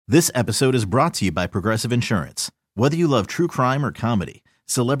This episode is brought to you by Progressive Insurance. Whether you love true crime or comedy,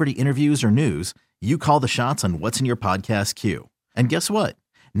 celebrity interviews or news, you call the shots on what's in your podcast queue. And guess what?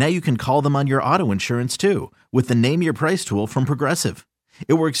 Now you can call them on your auto insurance too with the Name Your Price tool from Progressive.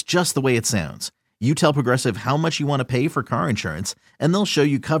 It works just the way it sounds. You tell Progressive how much you want to pay for car insurance, and they'll show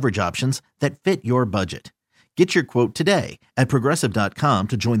you coverage options that fit your budget. Get your quote today at Progressive.com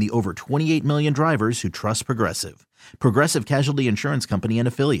to join the over 28 million drivers who trust Progressive. Progressive Casualty Insurance Company and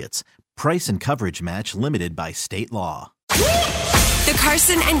Affiliates. Price and coverage match limited by state law. The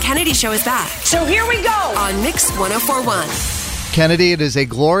Carson and Kennedy Show is back. So here we go. On Mix 104.1. Kennedy, it is a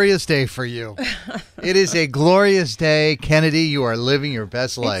glorious day for you. It is a glorious day. Kennedy, you are living your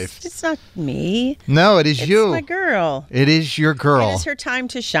best life. It's not me. No, it is you. It's my girl. It is your girl. It is her time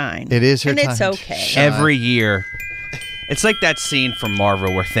to shine. It is her time and it's okay. to shine. Every year. It's like that scene from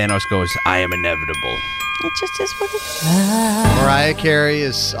Marvel where Thanos goes, I am inevitable. It just is what it is. Mariah Carey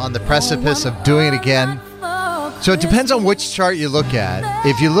is on the precipice of doing it again. So it depends on which chart you look at.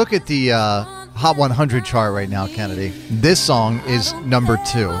 If you look at the Hot 100 chart right now, Kennedy, this song is number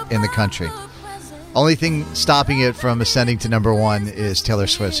 2 in the country. Only thing stopping it from ascending to number 1 is Taylor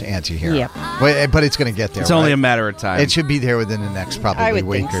Swift's Anti-Hero. Yep. But it's going to get there. It's only a matter of time. It should be there within the next probably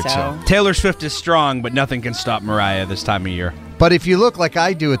week or so. two. Taylor Swift is strong, but nothing can stop Mariah this time of year. But if you look like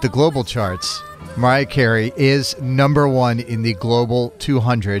I do at the global charts, Mariah Carey is number 1 in the Global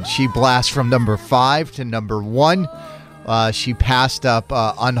 200. She blasts from number 5 to number 1. She passed up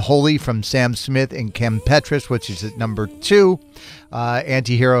Unholy from Sam Smith and Kim Petras, which is at number 2.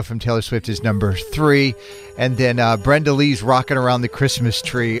 Anti-Hero from Taylor Swift is number 3. And then Brenda Lee's Rockin' Around the Christmas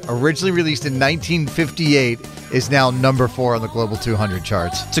Tree, originally released in 1958, is now number 4 on the Global 200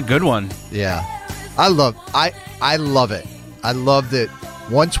 charts. It's a good one. Yeah. I love it. I love that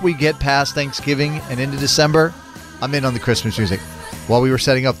once we get past Thanksgiving and into December, I'm in on the Christmas music. While we were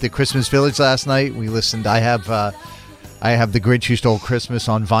setting up the Christmas Village last night, we listened. I have The Grinch Who Stole Christmas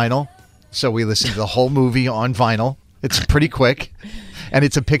on vinyl, so we listened to the whole movie on vinyl. It's pretty quick, and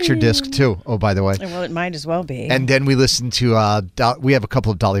it's a picture disc too. Oh, by the way. Well, it might as well be. And then we listened to we have a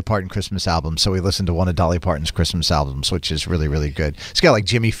couple of Dolly Parton Christmas albums, so we listened to one of Dolly Parton's Christmas albums, which is really, really good. It's got like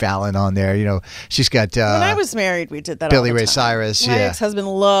Jimmy Fallon on there. You know, she's got when I was married, we did that. Billy all the Ray time. Cyrus. My Yeah, ex-husband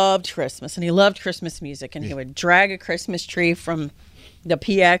loved Christmas, and he loved Christmas music, and he would drag a Christmas tree from the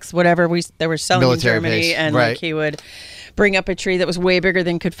PX, whatever they were selling Military in Germany, base. and Right. like he would bring up a tree that was way bigger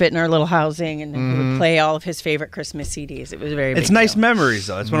than could fit in our little housing, and he would play all of his favorite Christmas CDs. It was a very It's big nice deal. memories,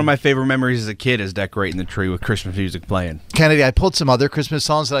 though. It's one of my favorite memories as a kid is decorating the tree with Christmas music playing. Kennedy, I pulled some other Christmas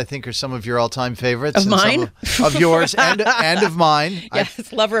songs that I think are some of your all-time favorites. Of and some mine? of yours, and of mine.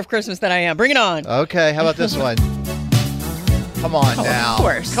 Yes, lover of Christmas that I am. Bring it on. Okay, how about this one? Come on now. Of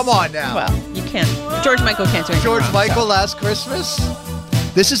course. Come on now. Well, you can't. George Michael can't do anything George wrong, Michael, so. Last Christmas.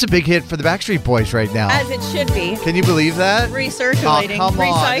 This is a big hit for the Backstreet Boys right now. As it should be. Can you believe that? Recirculating, Oh, come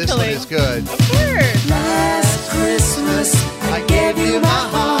on. recycling. This one is good. Of course. Last Christmas, I gave you my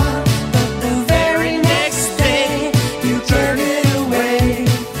heart, but the very next day, you turned it away.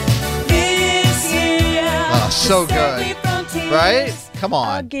 This year, Oh, so good. Right? Come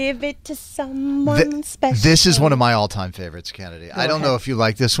I'll on. give it to someone special. This is one of my all-time favorites, Kennedy. I don't know if you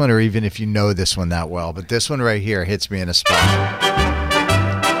like this one or even if you know this one that well, but this one right here hits me in a spot.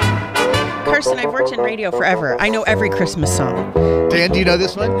 Carson, I've worked in radio forever. I know every Christmas song. Dan, do you know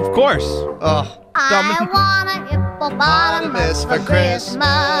this one? Of course. Oh, I want a hippopotamus for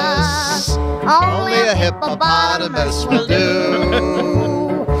Christmas. Only a hippopotamus will do.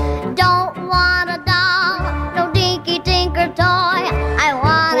 Don't want a doll, no dinky tinker toy. I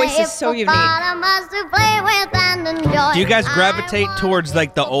want Voice a is so unique. hippopotamus to play with and enjoy. Do you guys gravitate towards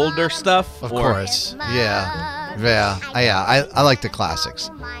like the older stuff? of or- course. Yeah. I like the classics.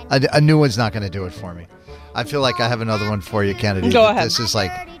 A new one's not going to do it for me. I feel like I have another one for you, Kennedy. Go but ahead.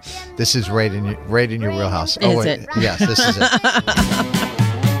 This is right in your wheelhouse. Is it? Yes, this is it.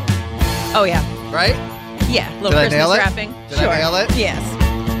 Oh, yeah. Right? Yeah. Little Did I Christmas nail it? wrapping. Did sure. I nail it? Yes.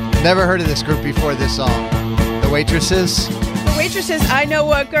 Never heard of this group before this song. The Waitresses. The waitresses, I know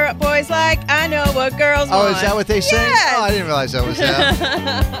what boys like. I know what girls want. Oh, is that what they sing? Yes. Oh, I didn't realize that was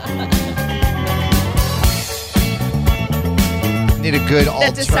them. Need a good That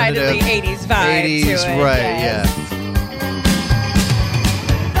alternative. decidedly 80s vibe 80s, to it. right, yes.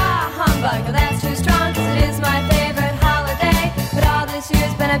 Bah humbug, that's too strong, 'cause it is my favorite holiday. But all this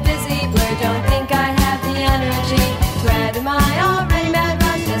year's been a busy blur. Don't think I have the energy to add to my already mad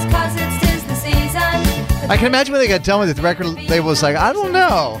rush, just 'cause it's 'tis the season. I can imagine when they got done with it, the record label was like, I don't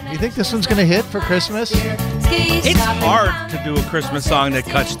know. You think this one's going to hit for Christmas? It's hard to do a Christmas song that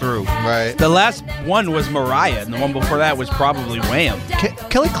cuts through. Right. The last one was Mariah, and the one before that was probably Wham.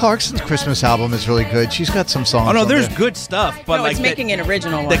 Kelly Clarkson's Christmas album is really good. She's got some songs. Oh no, on there's there. good stuff, but No, like it's making an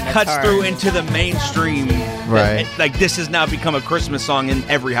original one that that's cuts hard. through into the mainstream. Right. Like this has now become a Christmas song in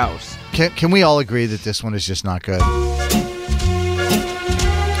every house. Can we all agree that this one is just not good?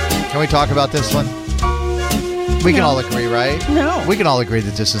 Can we talk about this one? We can all agree, right? No. We can all agree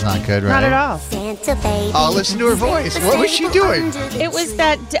that this is not good, right? Not at all. Santa baby. Oh, listen to her voice. What was she doing? It was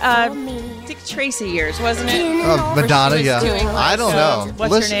that Dick Tracy years, wasn't it? Madonna, Where she was yeah. doing, I don't know.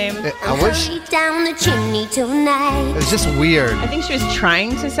 what's Listen, her name? I wish Hurry down the chimney tonight. it's just weird. I think she was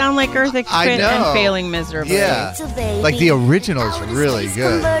trying to sound like Eartha I Kitt know. and failing miserably. Yeah. Santa baby. Like the original's Out of really space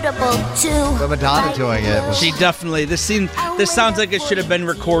good. convertible to But Madonna doing it was She definitely. This sounds like it should have been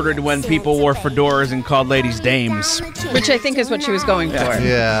recorded when people wore fedoras and called ladies dames. Which I think is what she was going for.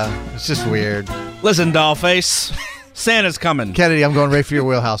 yeah, it's just weird. Listen, Dollface, Santa's coming. Kennedy, I'm going right for your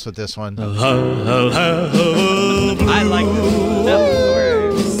wheelhouse with this one. I like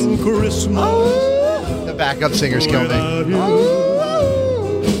this. The backup singers kill me.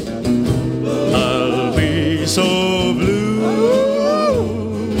 I'll be so blue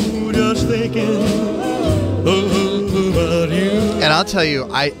just thinking about you. And I'll tell you,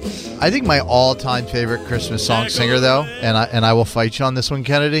 I think my all-time favorite Christmas song singer, though, and I will fight you on this one,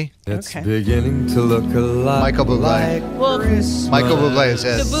 Kennedy. It's Okay. beginning to look a lot Michael Bublé. like Well, Michael Bublé is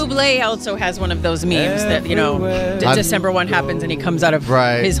the it. Bublé also has one of those memes that, the I'm- December one happens and he comes out of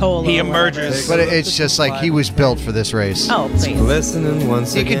Right. his hole. He or whatever. emerges. But it's just like he was built for this race. Oh, please. listening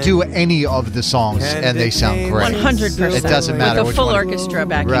once You again. could do any of the songs, and they sound great. 100%. It doesn't matter With a which full one. orchestra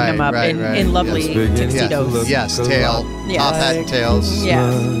backing Right, them up right, in, right. in lovely Yes, big- tuxedos. Yes, tail, Yes. top hat and tails.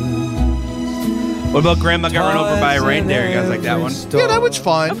 Yeah. What about Grandma Got Run Over by a Reindeer? You guys like that one? Yeah, that was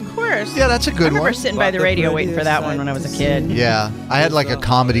fun. Of course. Yeah, that's a good I remember one. sitting by the radio waiting for that one when I was a kid. Yeah, I had like a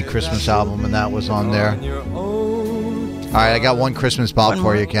comedy Christmas album, and that was on there. All right, I got one Christmas bop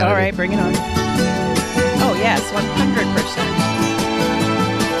for you, Kennedy. All right, bring it on. Oh, yes, 100%.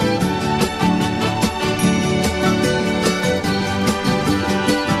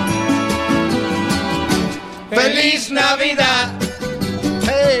 Feliz Navidad.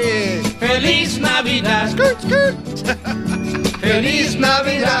 Hey, Feliz Navidad. skirt, skirt. Feliz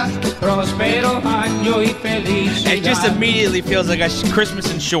Navidad. Prospero año y feliz. It just immediately feels like a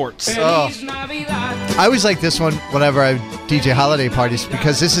Christmas in shorts. Oh. I always like this one whenever I DJ holiday parties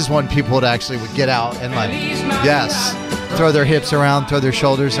because this is when people would get out and yes, throw their hips around, throw their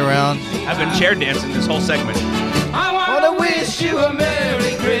shoulders around. I've been chair dancing this whole segment. I wanna wish you a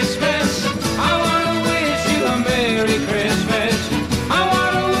Merry Christmas. I wanna wish you a Merry Christmas. I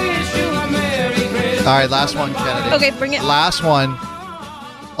wanna wish you a Merry Christmas. All right, last one, Kennedy. Okay, bring it. Last one.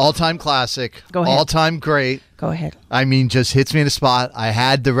 All-time classic. Go ahead. All-time great. Go ahead. I mean, just hits me in the spot. I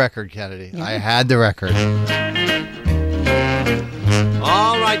had the record, Kennedy. Yeah. I had the record.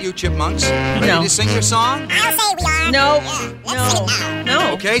 All right, you chipmunks. Ready No. to sing your song? I'll say we are. No. Yeah, let's sing it now.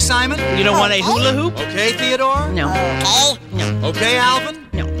 No. Okay, Simon? You don't want a hula hoop? Okay, Theodore? No. Okay. Okay, Alvin?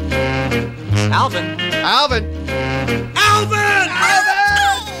 No. Alvin? Alvin. Alvin!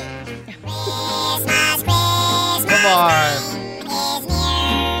 Christmas, Christmas. Come on. is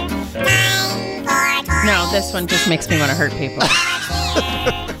near. Time for toys. No, this one just makes me want to hurt people.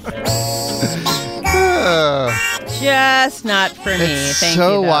 Just not for me. It's Thank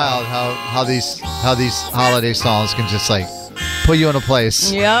so you, though. wild how these holiday songs can just like put you in a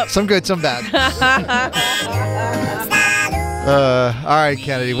place. Yep. Some good, some bad. All right,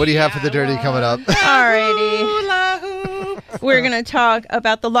 Kennedy, what do you have for the dirty coming up? Alrighty. We're going to talk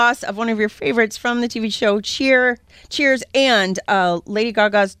about the loss of one of your favorites from the TV show Cheers, and Lady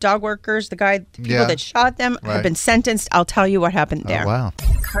Gaga's dog workers, the people Yeah. that shot them, Right. have been sentenced. I'll tell you what happened there. Oh, wow.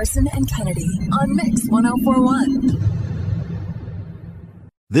 Carson and Kennedy on Mix 104.1.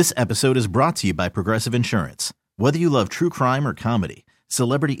 This episode is brought to you by Progressive Insurance. Whether you love true crime or comedy,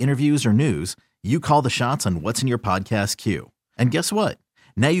 celebrity interviews or news, you call the shots on what's in your podcast queue. And guess what?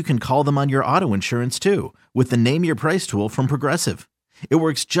 Now you can call them on your auto insurance too with the Name Your Price tool from Progressive. It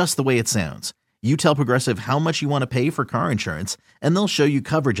works just the way it sounds. You tell Progressive how much you want to pay for car insurance, and they'll show you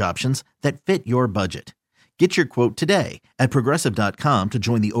coverage options that fit your budget. Get your quote today at Progressive.com to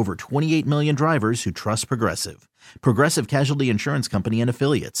join the over 28 million drivers who trust Progressive. Progressive Casualty Insurance Company and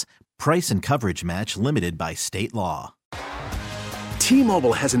Affiliates. Price and coverage match limited by state law.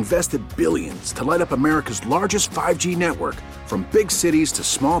 T-Mobile has invested billions to light up America's largest 5G network, from big cities to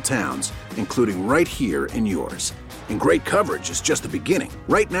small towns, including right here in yours. And great coverage is just the beginning.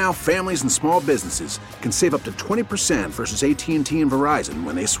 Right now, families and small businesses can save up to 20% versus AT&T and Verizon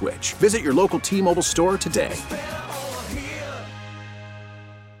when they switch. Visit your local T-Mobile store today.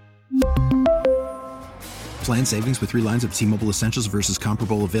 Plan savings with 3 lines of T-Mobile Essentials versus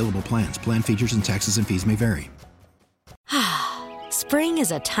comparable available plans. Plan features and taxes and fees may vary. Spring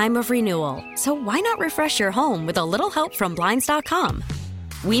is a time of renewal, so why not refresh your home with a little help from Blinds.com?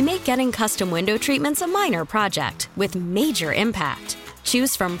 We make getting custom window treatments a minor project with major impact.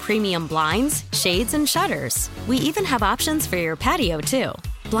 Choose from premium blinds, shades, and shutters. We even have options for your patio, too.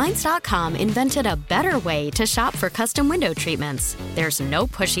 Blinds.com invented a better way to shop for custom window treatments. There's no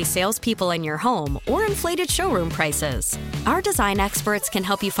pushy salespeople in your home or inflated showroom prices. Our design experts can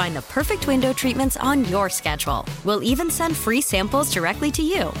help you find the perfect window treatments on your schedule. We'll even send free samples directly to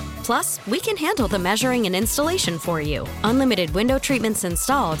you. Plus, we can handle the measuring and installation for you. Unlimited window treatments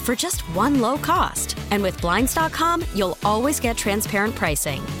installed for just one low cost. And with Blinds.com, you'll always get transparent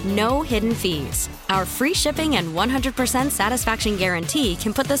pricing. No hidden fees. Our free shipping and 100% satisfaction guarantee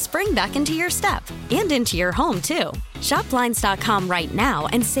can put the spring back into your step and into your home, too. Shop Blinds.com right now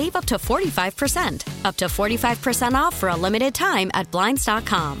and save up to 45%. Up to 45% off for a limited time at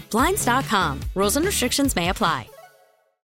Blinds.com. Blinds.com. Rules and restrictions may apply.